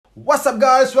What's up,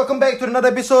 guys? Welcome back to another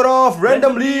episode of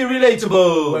Randomly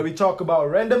Relatable, where we talk about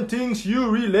random things you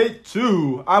relate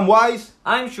to. I'm Wise.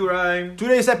 I'm Shuraim.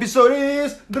 Today's episode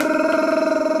is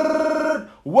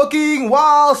working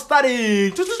while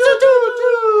studying.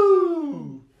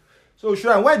 So,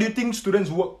 Shuraim, why do you think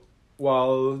students work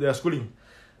while they are schooling?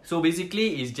 So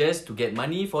basically, it's just to get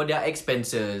money for their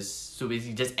expenses. So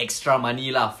basically, just extra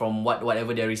money lah from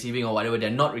whatever they're receiving or whatever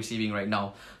they're not receiving right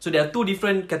now. So there are two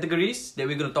different categories that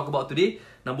we're going to talk about today.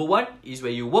 Number one is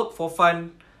where you work for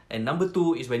fun. And number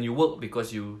two is when you work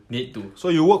because you need to. So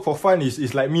you work for fun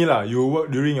is like me lah. You work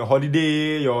during your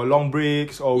holiday, your long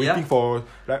breaks, or waiting for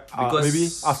maybe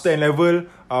after N-level,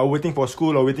 waiting for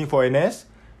school or waiting for NS.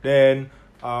 Then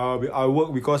I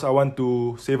work because I want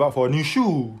to save up for a new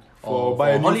shoe. For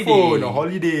buy a new phone or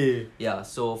holiday. Yeah,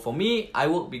 so for me, I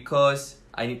work because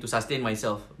I need to sustain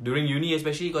myself. During uni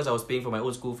especially because I was paying for my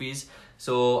own school fees.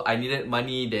 So I needed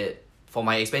money that for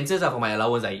my expenses, for my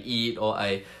allowance I eat or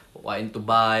I need to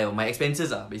buy or my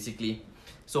expenses basically.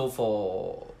 So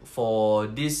for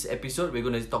this episode, we're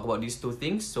going to talk about these two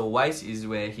things. So Wise is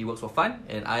where he works for fun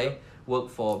and I work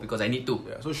for because I need to.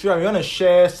 Yeah. So Shuraim, you want to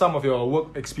share some of your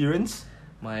work experience?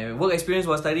 My work experience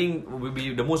while studying will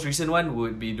be the most recent one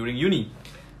would be during uni.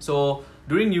 So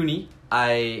during uni,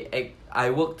 I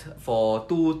worked for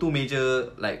two major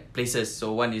places.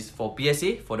 So one is for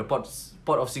PSA, for the Port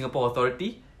of Singapore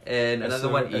Authority, and another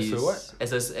one is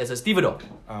as a stevedore.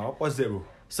 What's that, bro?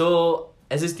 So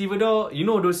as a stevedore, you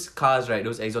know those cars, right?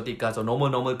 Those exotic cars or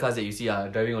normal cars that you see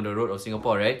driving on the road of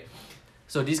Singapore, right?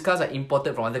 So these cars are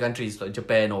imported from other countries like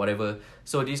Japan or whatever.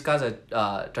 So these cars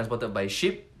are transported by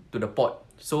ship to the port.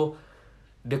 So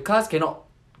the cars cannot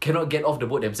get off the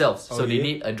boat themselves. So they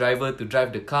need a driver to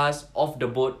drive the cars off the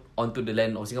boat onto the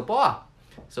land of Singapore.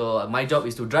 So my job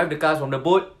is to drive the cars from the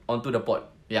boat onto the port.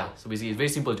 Yeah, so basically it's a very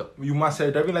simple job. You must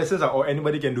have driving license or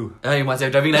anybody can do? You must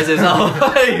have driving license now.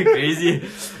 You crazy.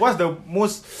 What's the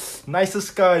most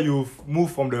nicest car you've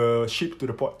moved from the ship to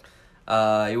the port?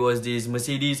 It was this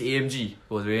Mercedes AMG. It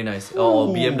was very nice. Or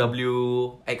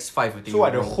BMW X5, I think. So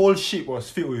what, the whole ship was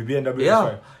filled with BMW X5?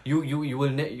 Yeah. You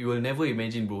will never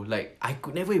imagine, bro. Like, I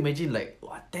could never imagine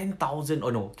 10,000. Oh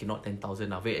no, okay, not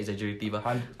 10,000. Very exaggerative.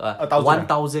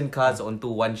 1,000 cars onto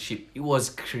one ship. It was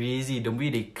crazy the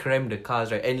way they crammed the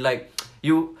cars, right? And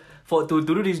to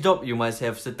do this job, you must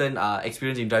have certain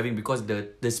experience in driving because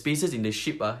the spaces in the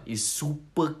ship is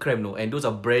super cramped, no? And those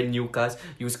are brand new cars.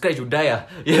 You scratch, you die.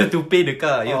 You have to pay the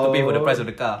car. You have to pay for the price of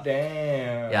the car.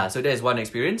 Damn. Yeah, so that's one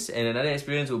experience. And another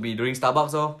experience would be during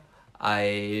Starbucks.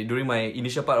 During my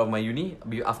initial part of my uni,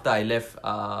 after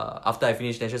I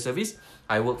finished national service,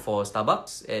 I worked for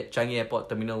Starbucks at Changi Airport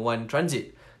Terminal 1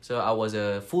 Transit. So I was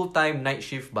a full-time night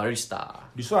shift barista.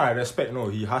 This one I respect, no.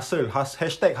 He hustle.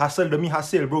 Hashtag hustle demi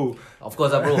hasil, bro. Of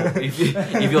course, bro.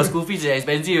 if your school fees is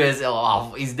expensive,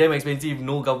 it's damn expensive.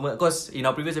 No government. Because in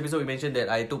our previous episode, we mentioned that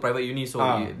I took private uni, so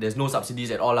there's no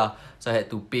subsidies at all. So I had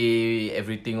to pay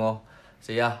everything. So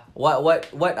yeah,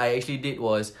 what I actually did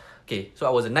was, so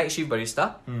I was a night shift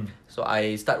barista. So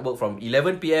I start work from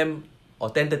 11 p.m.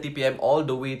 or 10:30 p.m. all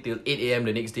the way till 8 a.m.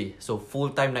 the next day. So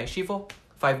full-time night shift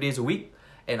 5 days a week.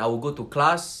 And I would go to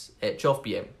class at 12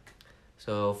 p.m.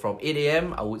 So from 8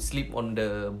 a.m. I would sleep on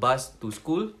the bus to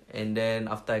school. And then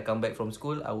after I come back from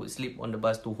school, I would sleep on the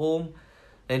bus to home.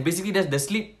 And basically that's the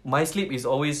sleep. My sleep is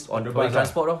always on the public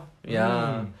transport.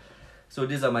 Yeah. So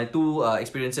these are my two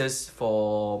experiences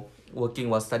for working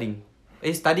while studying.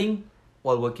 Studying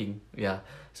while working. Yeah.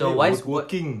 So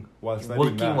working while studying.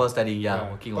 Working while studying,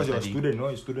 yeah. Working while studying. Because studying.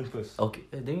 you're a student, no? You're student first. Okay.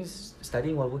 Then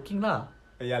studying while working lah.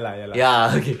 Yeah.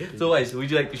 Yeah, okay. So Wise, would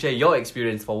you like to share your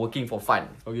experience for working for fun?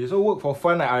 Okay, so work for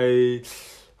fun, I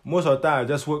most of the time I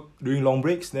just work during long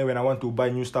breaks. Then when I want to buy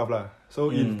new stuff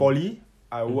So in poly,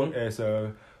 I work as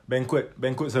a banquet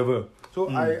server.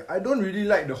 So I don't really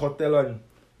like the hotel one.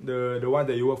 The one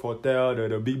that you work for hotel,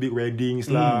 the big weddings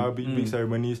big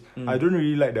ceremonies. I don't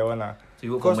really like that one So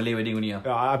you work for Malay wedding only Yeah,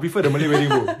 I prefer the Malay wedding,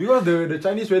 bro. Because the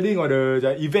Chinese wedding or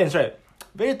the events, right,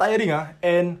 very tiring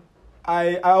and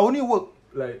I only work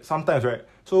sometimes, right?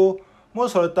 So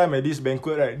most of the time at this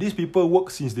banquet, right, these people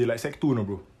work since they Sec 2, no,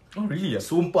 bro. Oh really?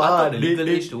 Sumpah. The legal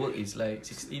age to work is 16,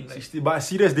 right? 16, but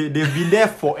serious, they've been there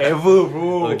forever,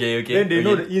 bro. Okay. Then they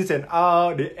know the ins and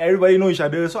outs. Everybody know each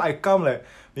other. So I come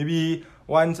maybe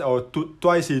once or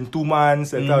twice in 2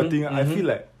 months and kind of thing. I feel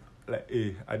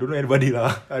I don't know anybody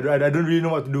I don't really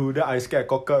know what to do. Then I scared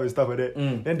cock up and stuff like that.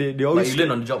 Then they always. But you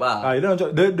learn on the job you learn on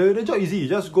the job. The job easy.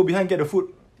 Just go behind, get the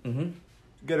food.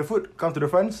 Get the food, come to the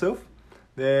front, serve.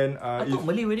 Then I thought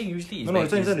Malay wedding usually is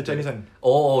the Chinese one.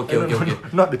 Oh, okay.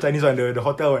 Not the Chinese one, the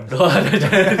hotel one.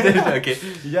 Okay.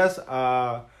 You just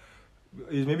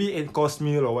it's maybe 8-course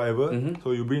meal or whatever.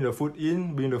 So you bring the food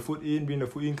in,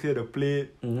 clear the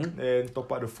plate, then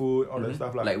top up the food, all that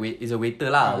stuff lah. Like it's a waiter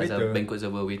lah, it's a waiter. banquet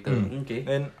server waiter. Okay.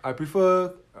 And I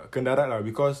prefer Kendarat lah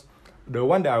because the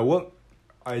one that I work,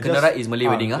 Kendarat is Malay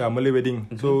wedding Yeah, Malay wedding.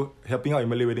 So helping out in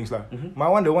Malay weddings lah.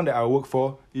 The one that I work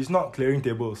for is not clearing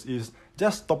tables, is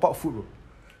just top up food bro.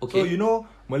 Okay. So you know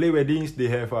Malay weddings they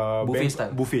have Buffet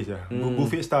style. Buffets, yeah.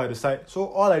 Buffet style at the side. So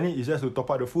all I need is just to top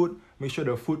up the food, make sure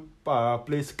the food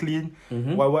place clean,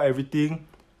 wipe everything,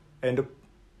 and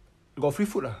got free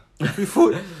food lah. Free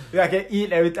food. Yeah, I can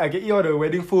eat everything. I can eat all the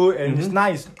wedding food and it's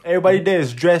nice. Everybody there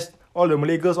is dressed. All the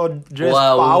Malay girls all dressed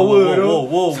power.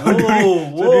 So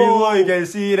during work you can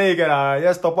see, then you can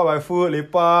just top up my food,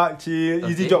 lepak, chill,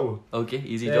 easy job. Okay,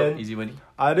 easy job, easy money.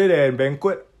 Other than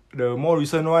banquet, the more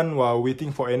recent one while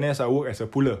waiting for NS, I work as a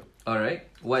puller.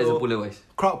 Alright. What is a puller wise?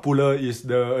 Crowd puller is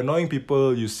the annoying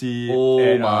people you see Oh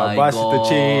at my bus God.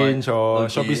 interchange or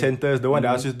Okay. shopping centres, the one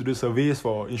that asks you to do surveys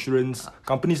for insurance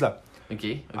companies lah.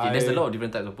 Okay. There's a lot of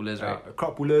different types of pullers, right?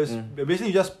 Crowd pullers,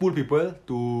 basically you just pull people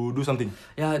to do something.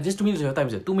 Yeah, just 2 minutes of your time,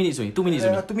 sir. 2 minutes only. 2 minutes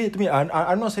To only. me,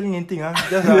 I'm not selling anything.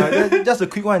 Just a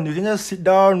quick one. You can just sit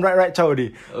down, right, chow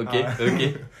already. Okay,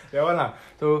 okay. That one lah.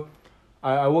 So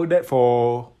I worked that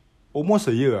for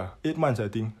almost a year, 8 months I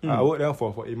think. I worked there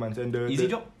for 8 months. And Easy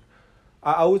job?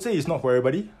 I would say it's not for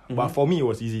everybody, but for me it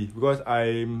was easy because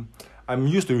I'm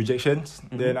used to rejections.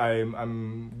 Then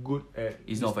I'm good at.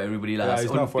 It's not for everybody lah. Yeah, it's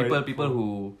So not for people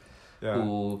who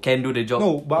can do the job.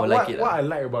 No, but or like it what I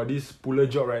like about this puller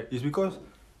job, right, is because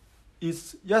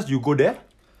it's just you go there,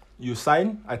 you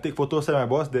sign, I take photos, send my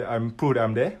boss that I'm proof that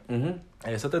I'm there.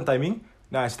 At a certain timing,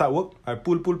 then I start work. I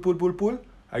pull.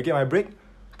 I get my break,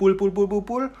 pull,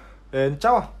 and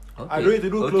ciao. Okay. I don't need to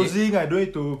do closing. I don't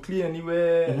need to clean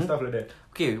anywhere and stuff like that.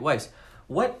 Okay, Wise,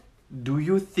 what do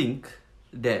you think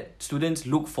that students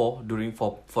look for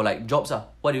for like jobs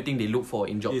What do you think they look for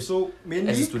in jobs? Okay, so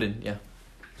mainly as a student, yeah.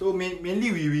 So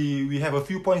mainly we have a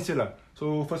few points here lah.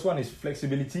 So first one is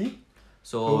flexibility.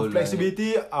 So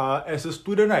flexibility, as a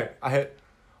student, right,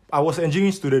 I was an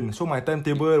engineering student, so my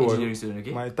timetable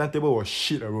was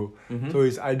shit, bro. So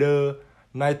it's either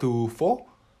 9 to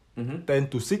 4, 10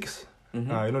 to 6. You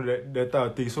know that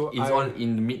type of thing. So it's all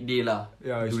in the midday lah.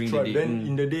 Yeah, it's during true. the day. Then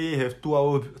in the day have 2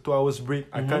 hours break.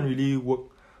 I can't really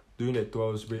work during that 2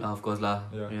 hours break. Of course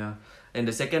lah. Yeah. And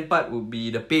the second part would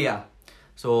be the pay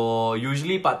So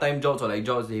usually part-time jobs or like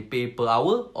jobs they pay per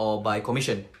hour or by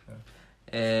commission.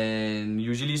 And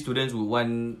usually students would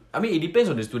want, I mean it depends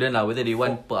on the student lah whether they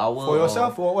want per hour. For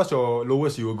yourself, what's your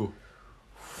lowest you will go?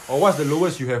 Or what's the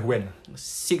lowest you have went?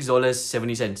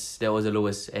 $6.70. That was the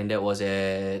lowest, and that was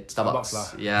at Starbucks lah.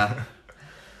 Yeah.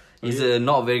 It's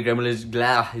not very glamorous.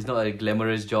 It's not a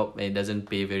glamorous job, and it doesn't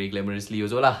pay very glamorously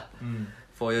also lah.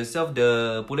 For yourself,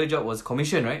 the puller job was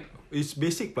commission, right? It's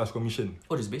basic plus commission.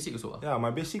 Oh, it's basic also. Yeah,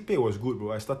 my basic pay was good,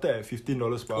 bro. I started at $15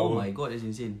 per hour. Oh my god, that's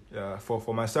insane. Yeah, for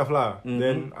myself lah.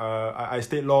 Then I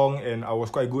stayed long and I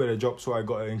was quite good at the job, so I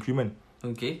got an increment.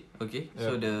 Okay. Yeah. So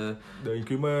the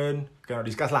increment cannot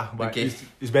discuss lah, but Okay.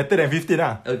 it's better than 15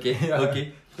 lah. Okay. Yeah.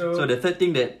 Okay. So the third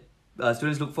thing that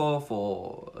students look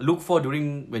for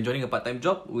during when joining a part-time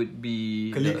job would be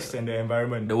Colleagues and the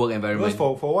environment. the work environment.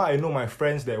 Because for what I know, my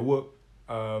friends that work,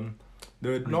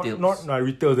 the Retails. not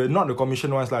retail, not the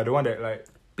commission ones lah. The one that like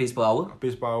pays per hour,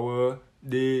 pays per hour.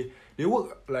 They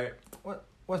work like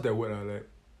what's that word lah? Like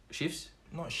shifts,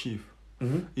 not shift.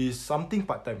 Is something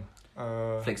part time.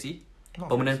 flexi, Not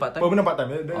permanent part-time. Permanent part-time.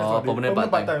 That's what permanent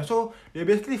part-time. So they're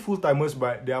basically full-timers,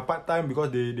 but they are part-time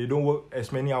because they don't work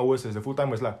as many hours as the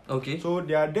full-timers lah. Okay. So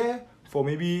they are there for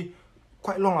maybe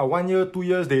quite long 1 year, 2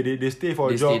 years. They stay for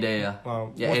a They job. stay there,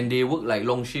 and they work like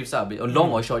long shifts,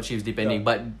 long or short shifts depending.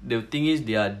 But the thing is,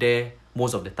 they are there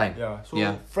most of the time. Yeah. So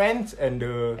friends and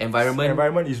the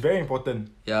Environment is very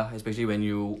important. Yeah, especially when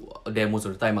you are there most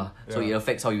of the time. So it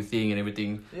affects how you think and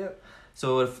everything. Yeah.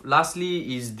 So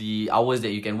lastly is the hours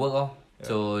that you can work.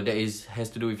 So that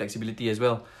has to do with flexibility as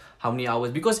well. How many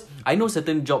hours? Because I know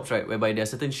certain jobs, right, whereby there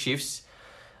are certain shifts.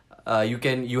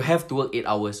 You have to work 8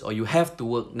 hours or you have to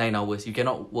work 9 hours. You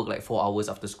cannot work like 4 hours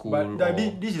after school. But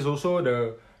this is also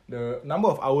the number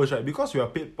of hours, right? Because you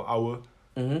are paid per hour.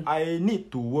 I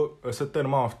need to work a certain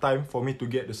amount of time for me to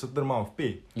get a certain amount of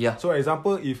pay. Yeah. So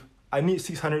example, if I need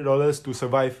 $600 to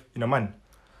survive in a month,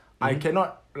 I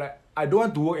cannot I don't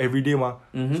want to work every day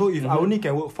So if I only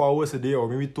can work 4 hours a day or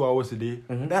maybe 2 hours a day,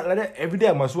 that every day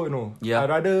I must work. No, Yeah.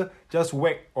 I rather just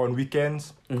whack on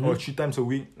weekends or 3 times a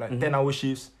week, like 10-hour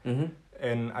shifts,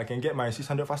 and I can get my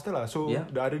 600 faster lah. So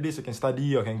the other days I can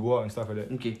study or I can go out and stuff like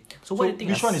that. Okay. So what do you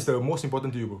think? Which one is the most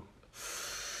important to you, bro?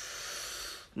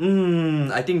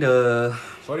 I think the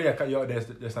Sorry, I cut you out there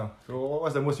just now. So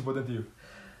what's the most important to you?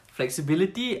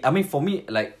 flexibility. I mean, for me,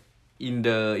 like in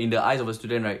the eyes of a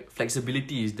student, right?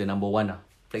 Flexibility is the number one.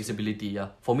 Flexibility, yeah.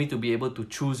 For me to be able to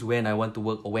choose when I want to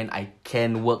work or when I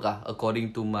can work,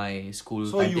 according to my school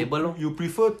timetable. You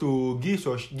prefer to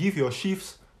give your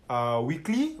shifts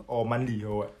weekly or monthly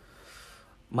or what?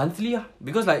 Monthly,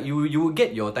 because like you will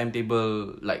get your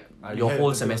timetable, like your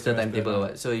whole semester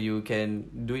timetable, right? So you can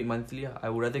do it monthly. I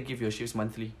would rather give your shifts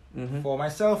monthly. For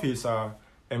myself, is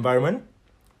environment.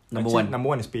 Number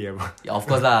one is pay. Yeah, of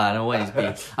course lah. Number one is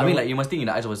pay. I mean, like you must think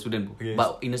in the eyes of a student, yes.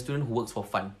 But in a student who works for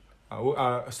fun.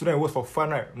 A student who works for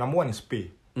fun, right? Number one is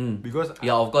pay. Because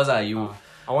yeah, of course I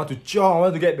want to I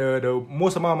want to get the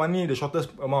most amount of money, the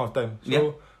shortest amount of time.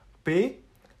 So pay.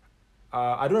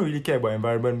 I don't really care about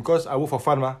environment because I work for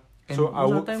fun, so I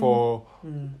work for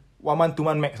 1 month, 2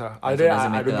 months max. I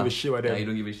don't give a shit about that. Yeah, you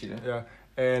don't give a shit. Yeah,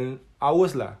 and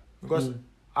hours because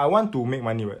I want to make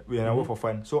money when I work for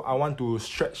fun. So I want to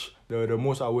stretch the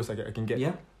most hours I can get.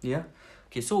 Yeah.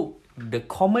 Okay, so the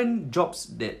common jobs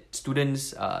that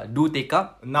students do take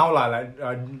up now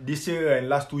this year and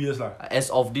last 2 years as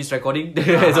of this recording, that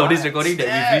we've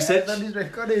researched. As of this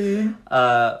recording,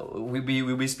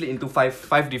 will be split into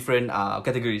five different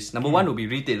categories. Number one will be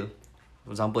retail.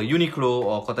 For example, Uniqlo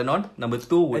or Cotton On. Number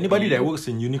two would anybody that works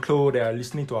in Uniqlo that are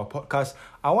listening to our podcast,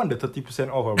 I want the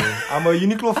 30% off, bro. I'm a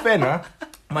Uniqlo fan,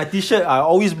 My t-shirt I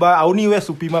always buy. I only wear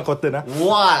Supima cotton.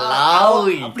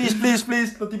 Walao! Please,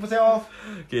 30% off.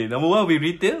 Okay, number one will be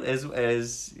retail as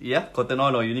Cotton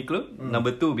On or Uniqlo.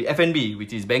 Number two will be F&B,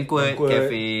 which is banquet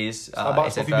cafes,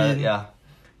 etc. Yeah.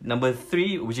 Number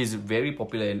three, which is very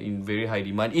popular and in very high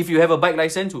demand, if you have a bike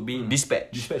license, would be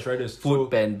Dispatch. Dispatch riders.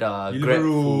 Foodpanda,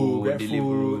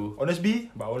 Grabfood.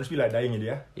 Honestbee like dying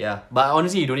already. Yeah, but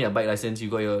honestly, you don't need a bike license. You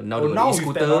got your now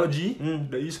with technology,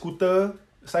 the e-scooter,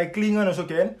 cycling one also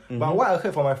can. But what I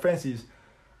heard from my friends is,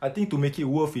 I think to make it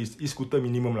worth is e-scooter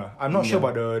minimum . I'm not sure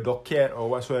about the docket or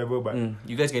whatsoever, but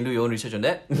you guys can do your own research on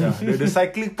that. Yeah, the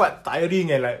cycling part tiring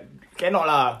and like cannot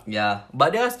lah. Yeah, but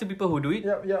there are still people who do it.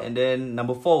 Yep. And then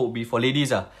number four would be for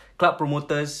ladies club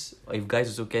promoters, or if guys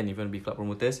also can even be club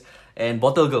promoters, and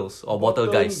bottle girls or bottle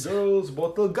guys.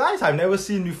 Bottle guys I've never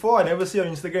seen before. I never see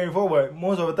on Instagram before, but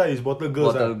most of the time it's bottle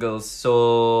girls. Bottle girls.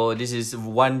 So this is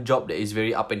one job that is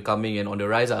very up and coming and on the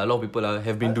rise. A lot of people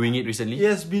have been doing it recently.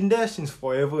 It has been there since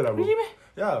forever bro. Really, man?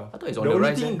 Yeah. I thought it's on the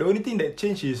rise. The only thing that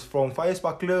changed is from fire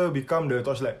sparkler become the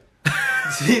torchlight.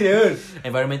 Serious.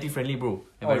 Environmentally friendly, bro.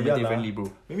 Friendly, bro.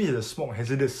 Maybe it's the smoke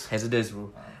hazardous,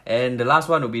 bro. And the last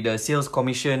one will be the sales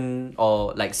commission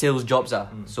or like sales jobs.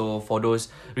 So for those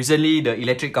recently the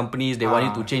electric companies, they want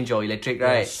you to change your electric,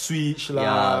 right? Switch so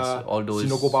all those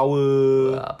Sinoco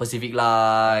Power, Pacific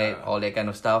Light, all that kind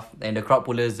of stuff. And the crowd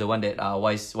pullers, the one that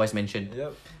Wise mentioned.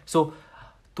 Yep. So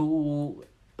to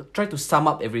try to sum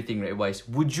up everything, right, Wise,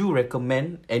 would you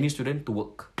recommend any student to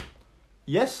work?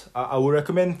 Yes, I would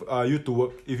recommend you to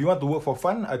work. If you want to work for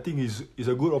fun, I think it's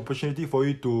a good opportunity for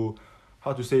you to,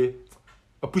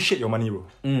 appreciate your money, bro.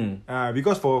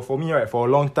 Because for me, right, for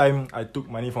a long time, I took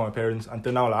money from my parents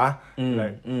until now, I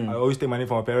always take money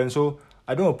from my parents, so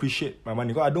I don't appreciate my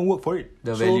money because I don't work for it.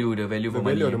 The value for money. The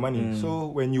value of the money. So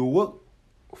when you work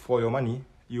for your money,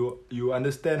 you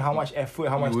understand how much effort,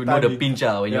 how much time. You know the pinch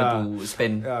when you want to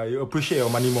spend. Yeah, you appreciate your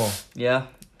money more. Yeah,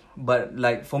 but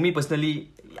like for me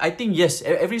personally, I think yes,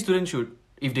 every student should,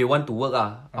 if they want to work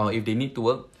or if they need to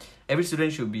work, every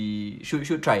student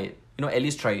should try it. At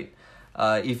least try it.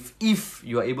 If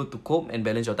you are able to cope and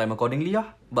balance your time accordingly,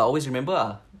 but always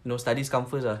remember, studies come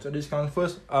first. Studies come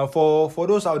first. For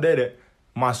those out there that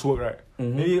must work, right?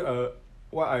 Maybe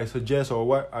what I suggest or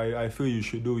what I feel you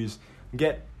should do is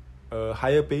get a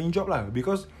higher paying job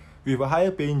because with a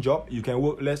higher paying job, you can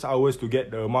work less hours to get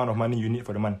the amount of money you need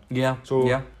for the month. Yeah. So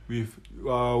with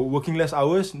working less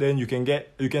hours, then you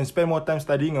can spend more time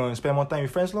studying or spend more time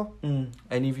with friends,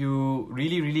 And if you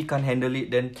really can't handle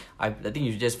it, then I think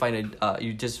you just find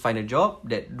a job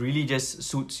that really just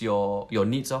suits your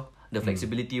needs, the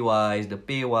flexibility wise, the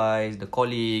pay wise, the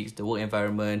colleagues, the work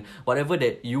environment, whatever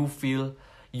that you feel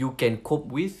you can cope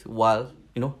with while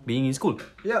being in school.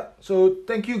 Yeah. So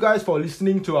thank you guys for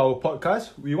listening to our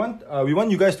podcast. We want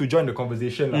you guys to join the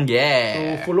conversation.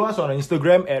 Yeah. So follow us on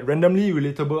Instagram at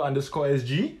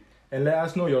randomlyrelatable_SG and let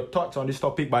us know your thoughts on this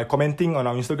topic by commenting on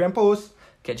our Instagram post.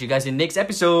 Catch you guys in next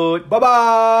episode. Bye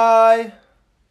bye.